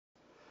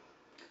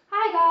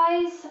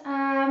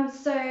guys,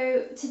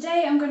 so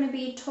today I'm going to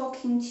be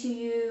talking to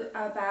you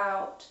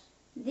about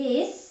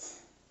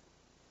this.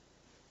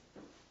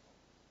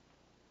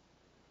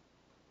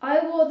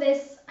 I wore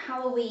this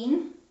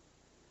Halloween.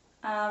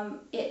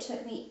 It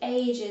took me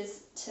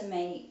ages to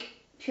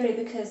make, purely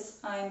because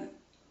I'm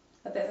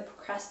a bit of a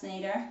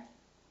procrastinator.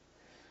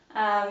 But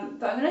I'm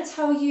going to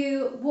tell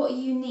you what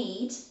you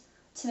need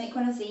to make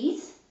one of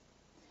these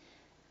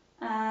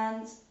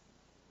and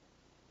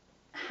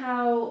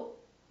how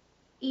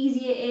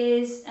easy it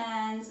is,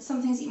 and some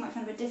things that you might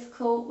find a bit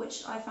difficult,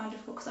 which I found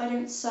difficult because I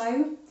don't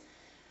sew.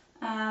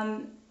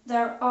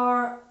 There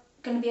are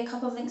going to be a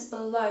couple of links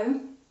below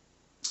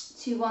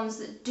to ones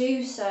that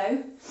do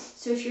sew,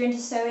 so if you're into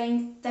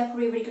sewing, they're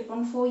probably a really good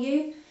one for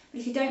you. But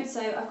if you don't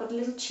sew, I've got a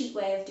little cheat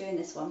way of doing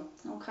this one,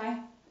 okay?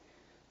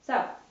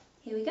 So,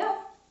 here we go.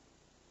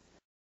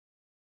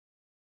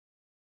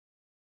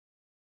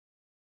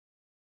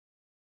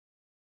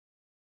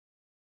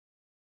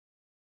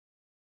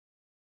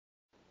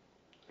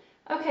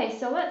 Okay,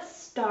 so let's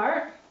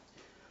start.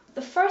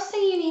 The first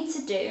thing you need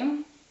to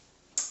do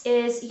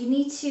is you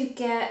need to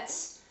get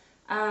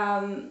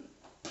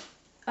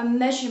a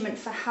measurement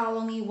for how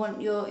long you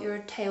want your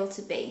tail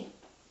to be.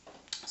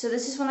 So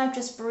this is one I've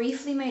just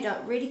briefly made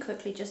up really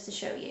quickly just to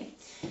show you.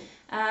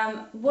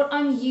 What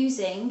I'm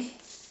using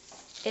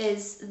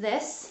is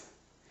this.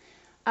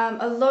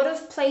 A lot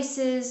of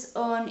places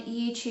on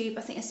YouTube,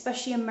 I think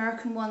especially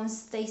American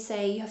ones, they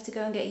say you have to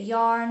go and get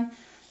yarn.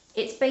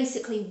 It's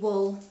basically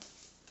wool.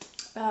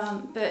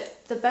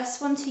 But the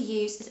best one to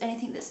use is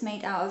anything that's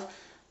made out of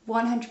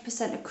 100%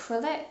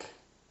 acrylic.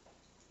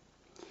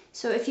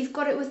 So if you've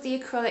got it with the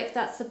acrylic,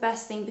 that's the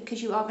best thing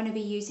because you are going to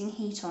be using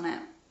heat on it.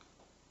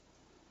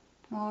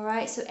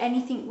 Alright, so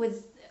anything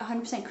with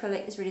 100%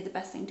 acrylic is really the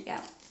best thing to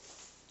get.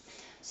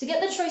 So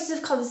get the choices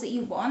of colours that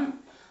you want.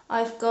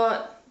 I've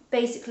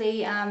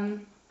basically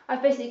gone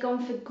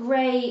for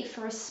grey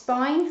for a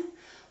spine.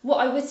 What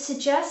I would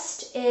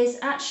suggest is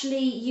actually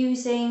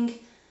using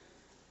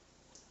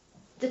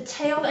the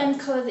tail end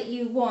colour that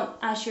you want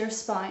as your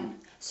spine.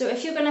 So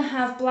if you're going to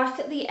have black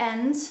at the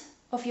end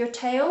of your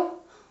tail,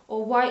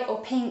 or white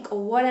or pink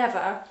or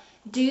whatever,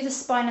 do the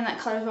spine in that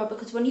colour as well,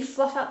 because when you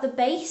fluff out the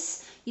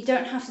base, you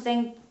don't have to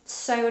then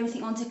sew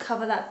anything on to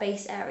cover that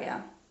base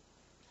area.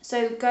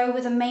 So go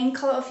with the main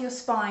colour of your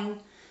spine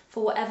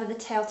for whatever the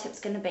tail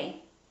tip's going to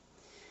be.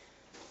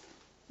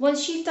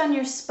 Once you've done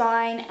your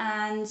spine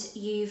and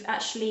you've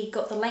actually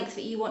got the length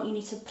that you want, you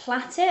need to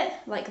plait it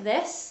like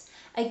this.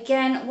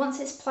 Again, once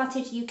it's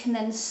plaited, you can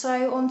then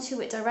sew onto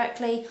it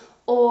directly,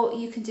 or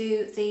you can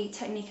do the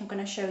technique I'm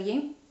going to show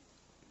you.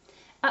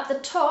 At the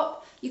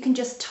top, you can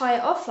just tie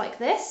it off like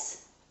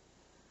this,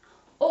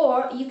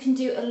 or you can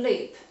do a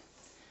loop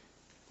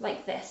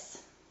like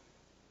this.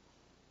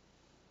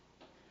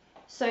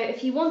 So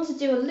if you want to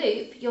do a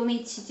loop, you'll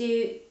need to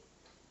do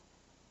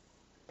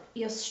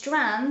your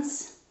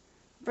strands,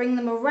 bring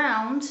them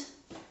around,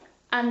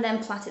 and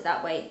then plait it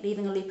that way,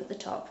 leaving a loop at the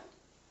top.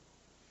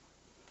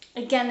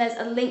 Again, there's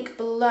a link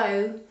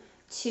below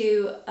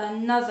to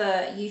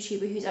another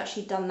YouTuber who's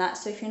actually done that,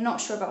 so if you're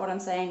not sure about what I'm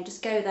saying,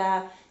 just go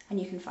there and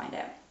you can find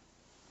it.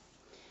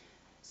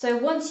 So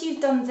once you've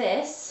done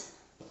this,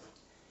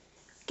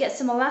 get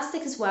some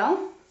elastic as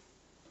well.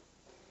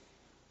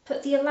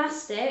 Put the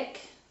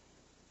elastic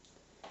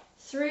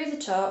through the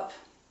top.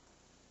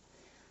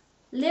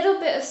 Little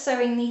bit of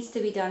sewing needs to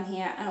be done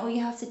here, and all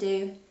you have to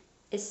do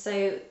is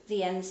sew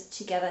the ends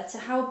together to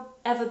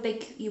however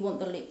big you want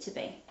the loop to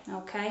be,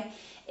 okay?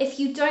 If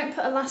you don't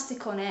put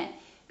elastic on it,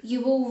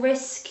 you will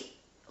risk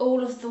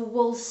all of the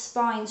wool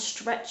spine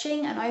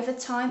stretching, and over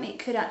time it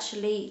could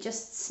actually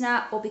just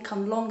snap or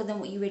become longer than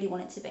what you really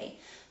want it to be.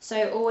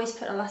 So always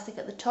put elastic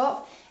at the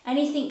top.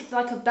 Anything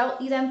like a belt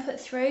you then put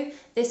through,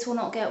 this will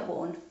not get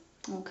worn,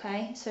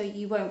 okay? So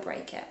you won't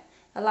break it.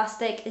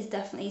 Elastic is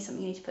definitely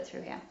something you need to put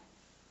through here.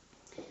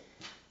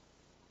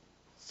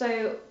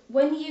 So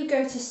when you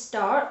go to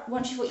start,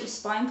 once you've got your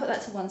spine, put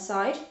that to one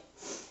side.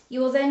 You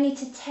will then need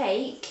to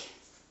take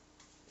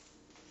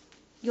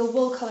your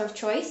wool colour of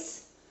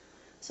choice.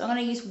 So I'm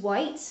going to use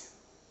white.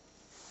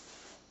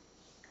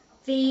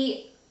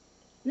 The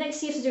next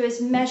thing you have to do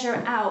is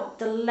measure out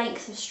the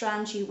length of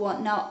strands you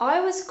want. Now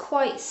I was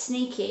quite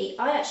sneaky.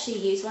 I actually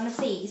used one of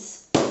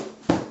these.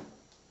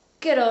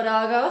 Good old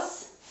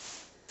Argos.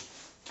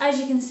 As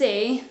you can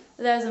see,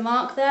 there's a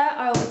mark there.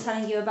 I will be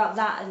telling you about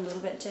that in a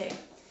little bit too.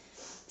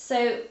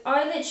 So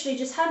I literally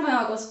just had my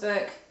Argos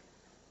book,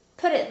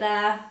 put it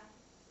there,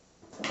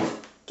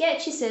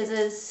 get your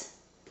scissors,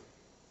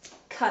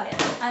 cut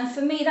it. And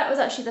for me that was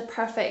actually the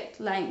perfect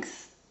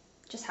length,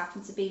 just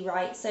happened to be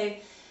right. So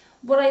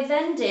what I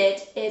then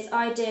did is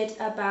I did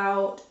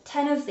about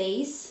 10 of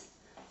these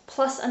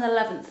plus an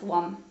 11th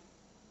one.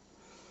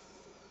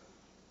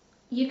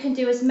 You can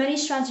do as many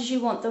strands as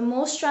you want. The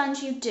more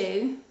strands you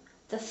do,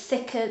 the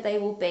thicker they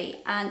will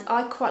be, and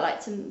I quite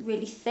like them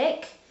really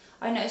thick.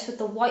 I noticed with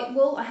the white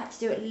wool I had to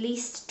do at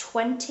least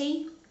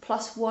 20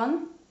 plus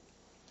 1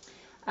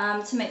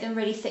 to make them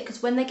really thick,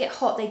 because when they get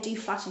hot they do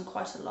flatten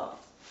quite a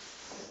lot.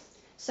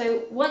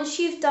 So once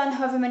you've done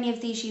however many of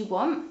these you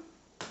want,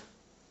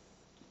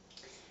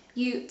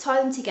 you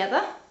tie them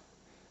together,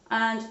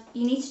 and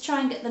you need to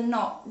try and get the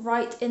knot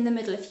right in the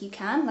middle if you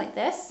can, like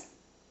this.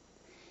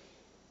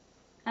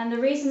 And the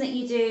reason that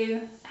you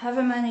do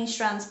however many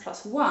strands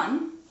plus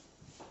 1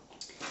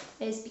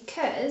 is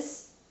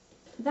because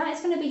that is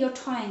going to be your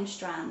tying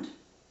strand.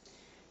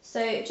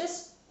 So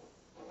just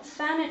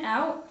fan it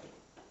out,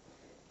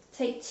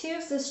 take 2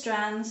 of the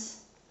strands,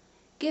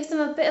 give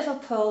them a bit of a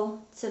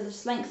pull to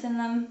just lengthen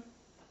them,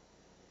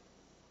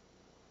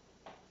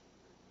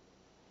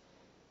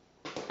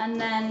 and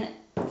then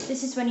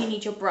this is when you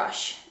need your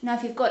brush. Now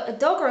if you've got a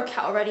dog or a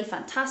cat already,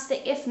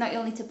 fantastic. If not,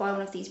 you'll need to buy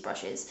one of these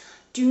brushes.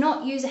 Do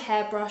not use a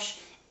hairbrush,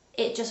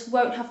 it just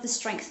won't have the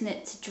strength in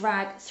it to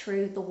drag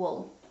through the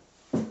wool.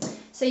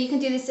 So you can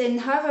do this in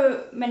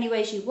however many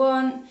ways you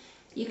want.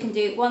 You can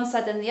do one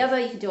side then the other,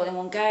 you can do it all in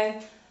one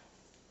go.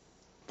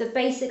 The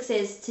basics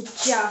is to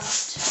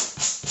just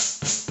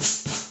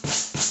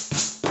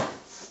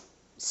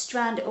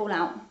strand it all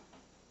out.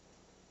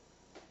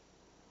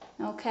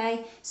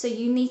 Okay, so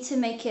you need to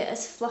make it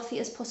as fluffy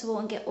as possible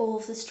and get all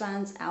of the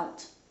strands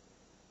out.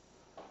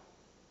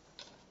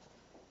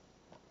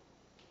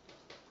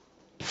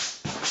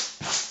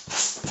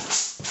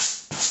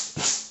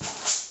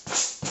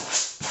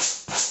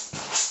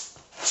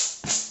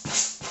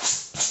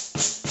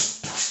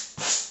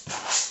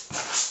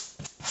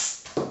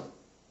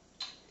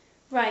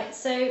 Right,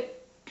 so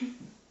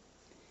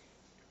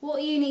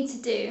what you need to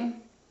do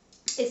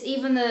is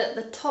even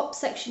the top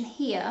section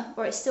here,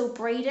 where it's still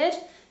braided,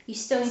 you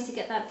still need to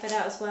get that bit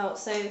out as well.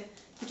 So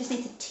you just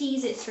need to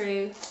tease it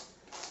through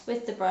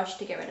with the brush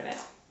to get rid of it.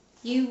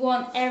 You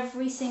want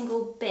every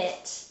single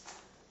bit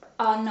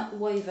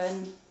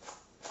unwoven,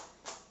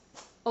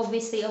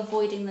 obviously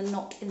avoiding the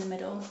knot in the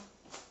middle.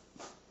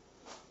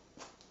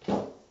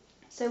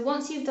 So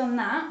once you've done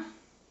that,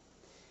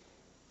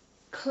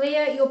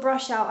 clear your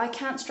brush out. I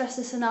can't stress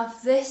this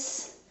enough.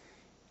 This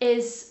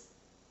is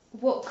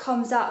what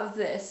comes out of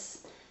this.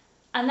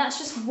 And that's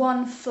just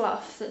one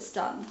fluff that's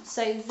done.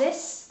 So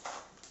this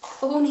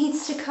all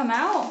needs to come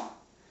out.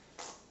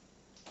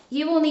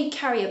 You will need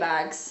carrier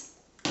bags.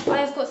 I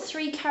have got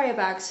 3 carrier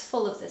bags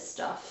full of this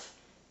stuff.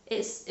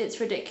 It's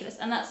ridiculous.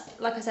 And that's,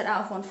 like I said,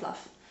 out of one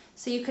fluff.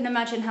 So you can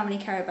imagine how many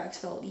carrier bags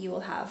full you will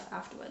have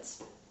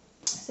afterwards.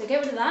 So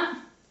get rid of that.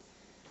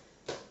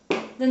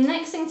 The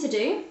next thing to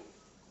do,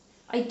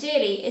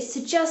 ideally, is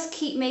to just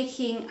keep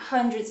making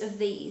hundreds of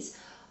these.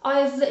 I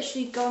have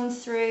literally gone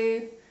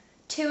through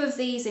 2 of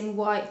these in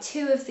white,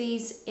 2 of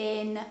these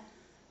in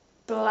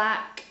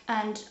black,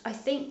 and I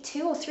think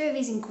 2 or 3 of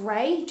these in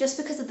grey, just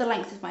because of the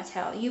length of my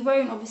tail. You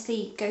won't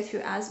obviously go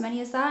through as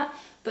many as that,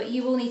 but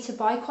you will need to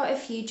buy quite a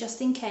few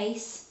just in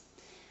case.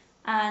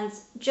 And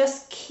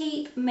just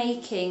keep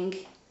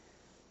making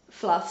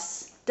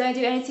fluffs. Don't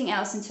do anything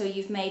else until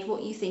you've made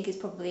what you think is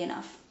probably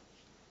enough.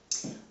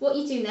 What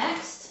you do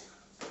next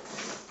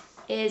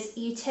is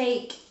you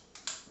take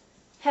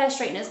hair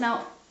straighteners.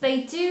 Now,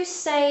 they do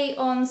say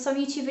on some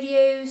YouTube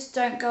videos,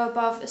 don't go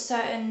above a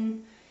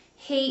certain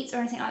heat or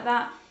anything like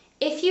that.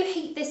 If you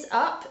heat this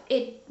up,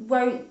 it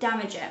won't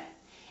damage it.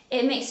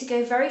 It makes it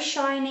go very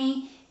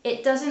shiny.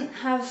 It doesn't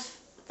have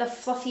the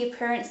fluffy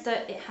appearance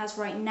that it has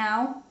right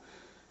now.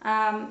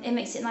 It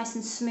makes it nice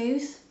and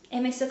smooth.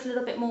 It makes it look a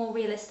little bit more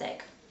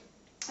realistic.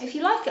 If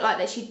you like it like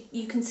this,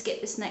 you can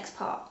skip this next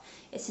part.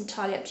 It's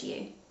entirely up to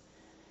you.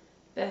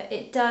 But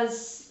it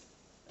does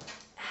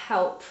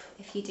help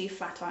if you do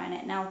flat iron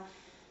it. Now,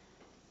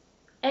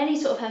 any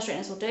sort of hair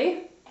straighteners will do.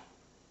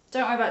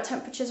 Don't worry about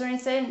temperatures or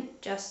anything,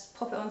 just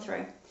pop it on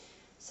through.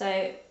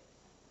 So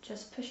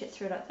just push it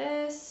through like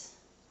this.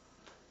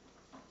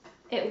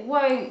 It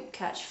won't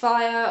catch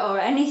fire or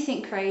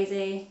anything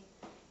crazy.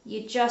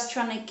 You're just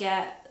trying to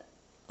get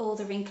all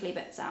the wrinkly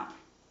bits out.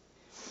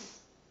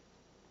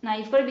 Now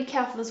you've got to be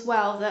careful as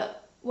well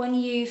that when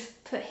you've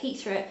put heat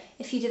through it,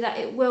 if you do that,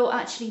 it will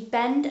actually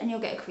bend and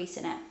you'll get a crease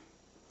in it.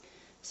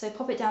 So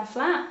pop it down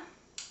flat,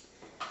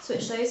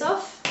 switch those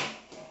off.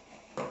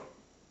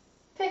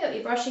 Pick up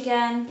your brush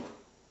again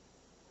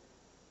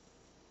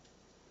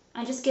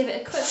and just give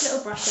it a quick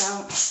little brush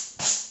out.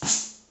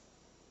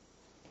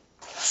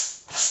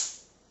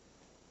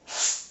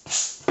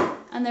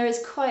 And there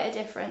is quite a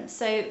difference.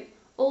 So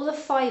all the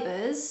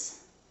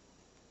fibres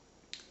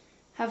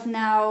have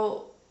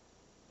now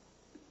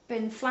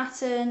been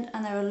flattened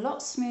and they're a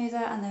lot smoother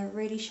and they're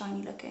really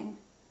shiny looking.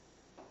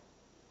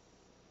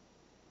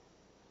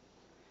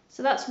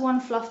 So that's one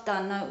fluff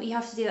done. Now you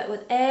have to do that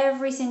with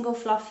every single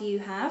fluff you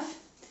have.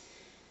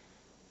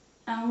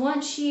 And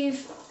once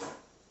you've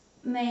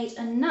made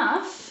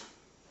enough,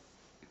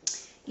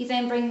 you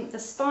then bring the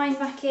spine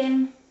back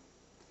in,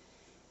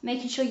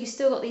 making sure you've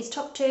still got these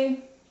top 2.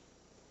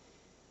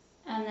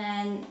 And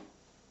then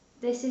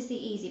this is the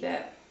easy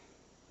bit.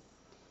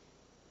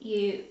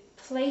 You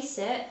place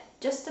it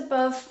just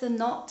above the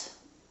knot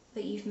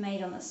that you've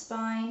made on the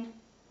spine.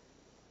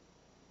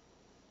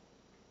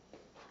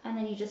 And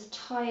then you just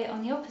tie it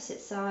on the opposite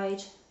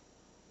side.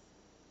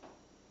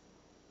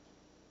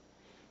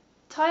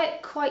 Tie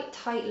it quite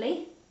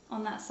tightly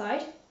on that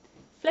side,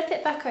 flip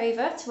it back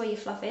over to where your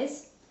fluff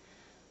is,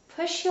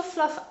 push your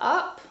fluff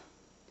up.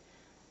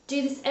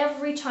 Do this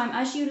every time.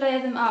 As you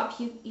layer them up,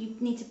 you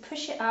need to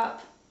push it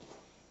up,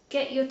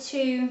 get your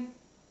 2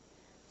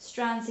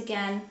 strands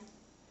again,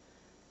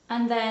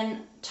 and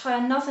then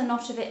tie another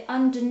knot of it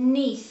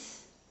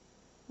underneath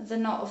the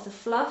knot of the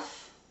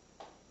fluff.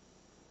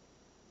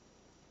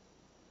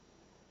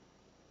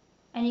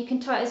 And you can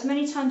tie it as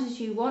many times as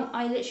you want.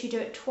 I literally do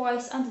it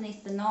twice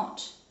underneath the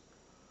knot.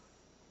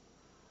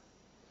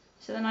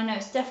 So then I know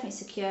it's definitely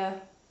secure.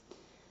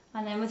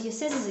 And then with your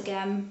scissors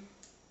again,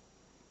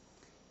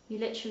 you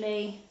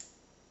literally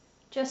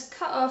just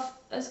cut off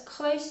as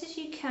close as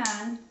you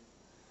can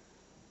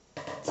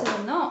to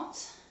the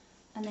knot,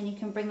 and then you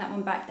can bring that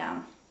one back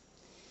down.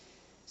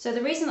 So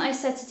the reason I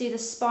said to do the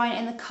spine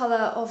in the colour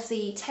of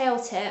the tail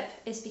tip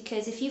is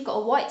because if you've got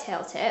a white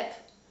tail tip,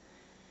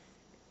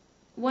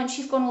 once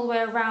you've gone all the way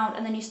around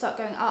and then you start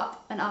going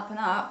up and up and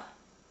up,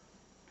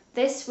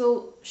 this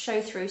will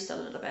show through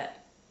still a little bit.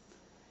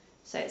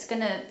 So it's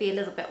going to be a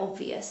little bit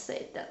obvious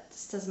that that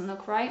just doesn't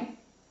look right.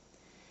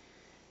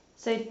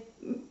 So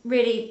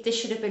really this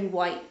should have been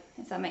white,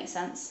 if that makes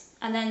sense.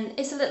 And then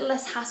it's a little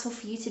less hassle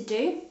for you to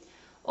do.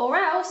 Or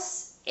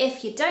else,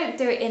 if you don't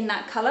do it in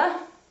that colour,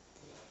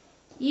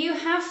 you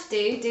have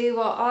to do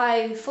what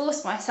I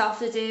forced myself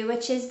to do,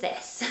 which is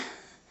this.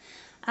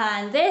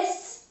 And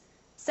this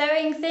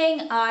sewing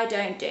thing I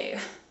don't do.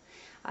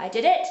 I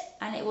did it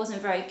and it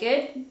wasn't very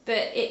good,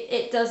 but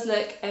it does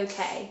look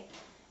okay.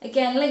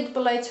 Again, link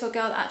below to a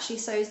girl that actually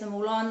sews them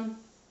all on,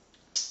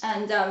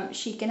 and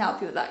she can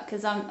help you with that,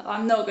 because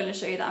I'm not going to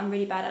show you that, I'm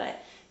really bad at it.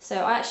 So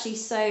I actually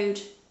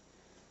sewed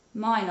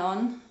mine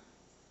on,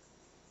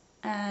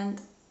 and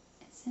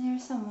it's in here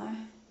somewhere.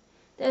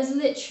 There's I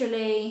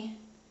literally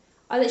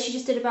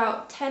just did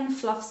about 10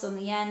 fluffs on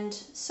the end,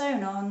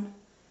 sewn on,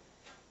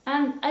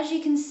 and as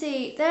you can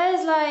see,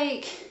 there's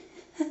like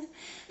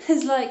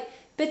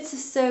bits of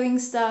sewing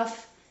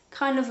stuff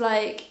kind of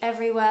like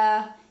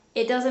everywhere.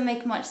 It doesn't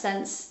make much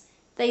sense.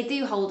 They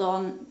do hold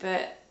on,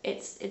 but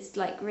it's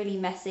like really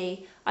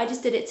messy. I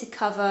just did it to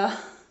cover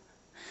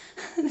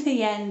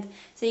the end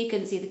so you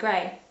couldn't see the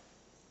grey.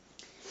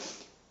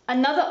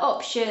 Another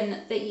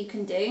option that you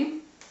can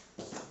do,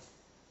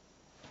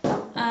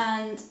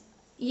 and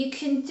you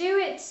can do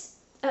it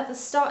at the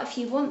start if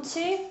you want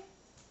to,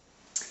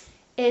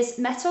 is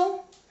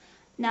metal.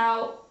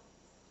 Now,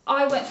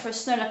 I went for a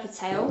snow leopard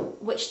tail,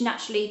 which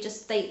naturally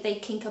just they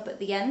kink up at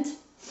the end.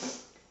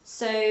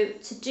 So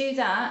to do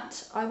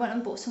that, I went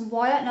and bought some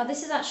wire. Now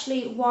this is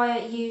actually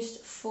wire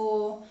used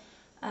for,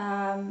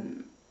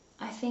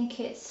 I think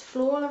it's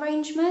floral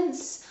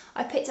arrangements.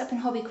 I picked up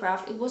in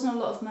Hobbycraft. It wasn't a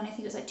lot of money, I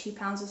think it was like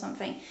 £2 or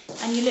something.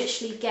 And you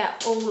literally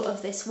get all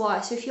of this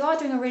wire. So if you are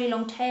doing a really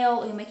long tail,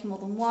 or you're making more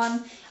than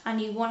one,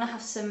 and you want to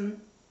have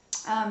some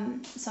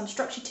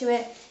structure to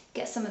it,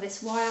 get some of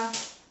this wire.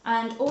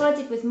 And all I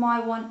did with my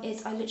one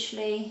is I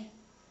literally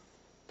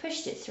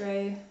pushed it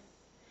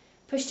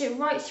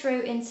right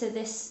through into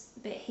this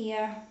bit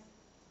here,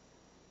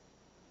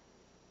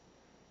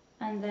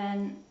 and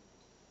then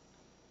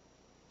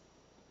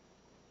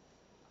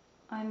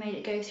I made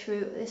it go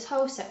through this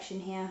whole section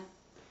here,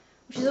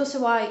 which is also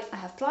why I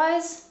have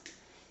pliers,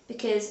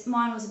 because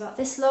mine was about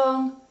this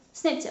long,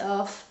 snipped it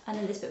off, and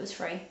then this bit was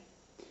free.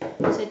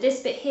 So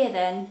this bit here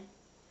then,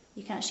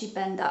 you can actually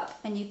bend up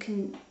and you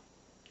can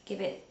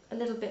give it a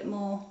little bit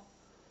more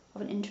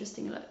of an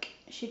interesting look,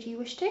 should you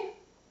wish to.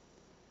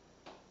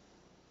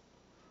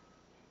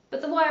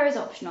 But the wire is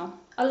optional.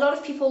 A lot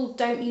of people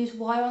don't use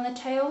wire on the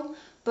tail,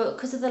 but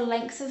because of the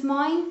length of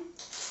mine,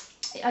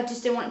 I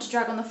just didn't want it to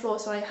drag on the floor,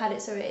 so I had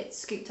it so it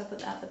scooped up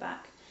at the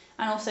back.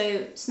 And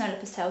also snow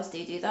leopard tails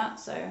do that,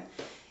 so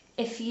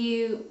if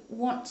you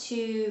want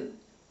to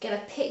get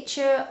a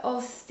picture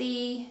of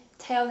the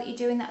tail that you're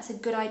doing, that's a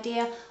good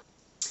idea.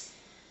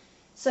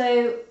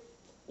 So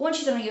once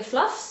you've done all your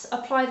fluffs,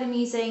 apply them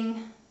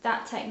using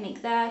that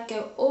technique there.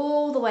 Go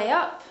all the way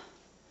up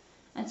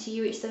until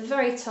you reach the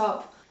very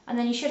top, and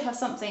then you should have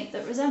something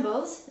that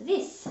resembles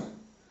this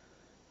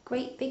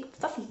great big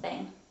fluffy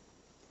thing.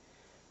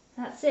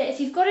 That's it. If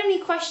you've got any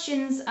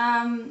questions,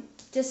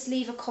 just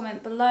leave a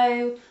comment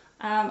below.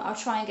 I'll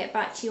try and get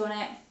back to you on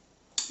it.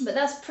 But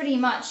that's pretty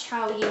much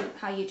how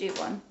you do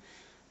one.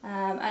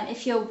 And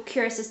if you're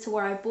curious as to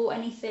where I bought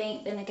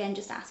anything, then again,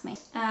 just ask me.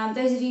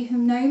 Those of you who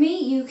know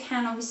me, you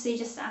can obviously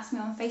just ask me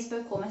on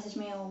Facebook or message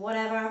me or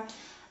whatever.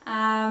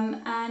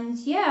 And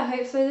yeah,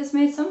 hopefully this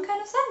made some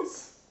kind of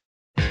sense.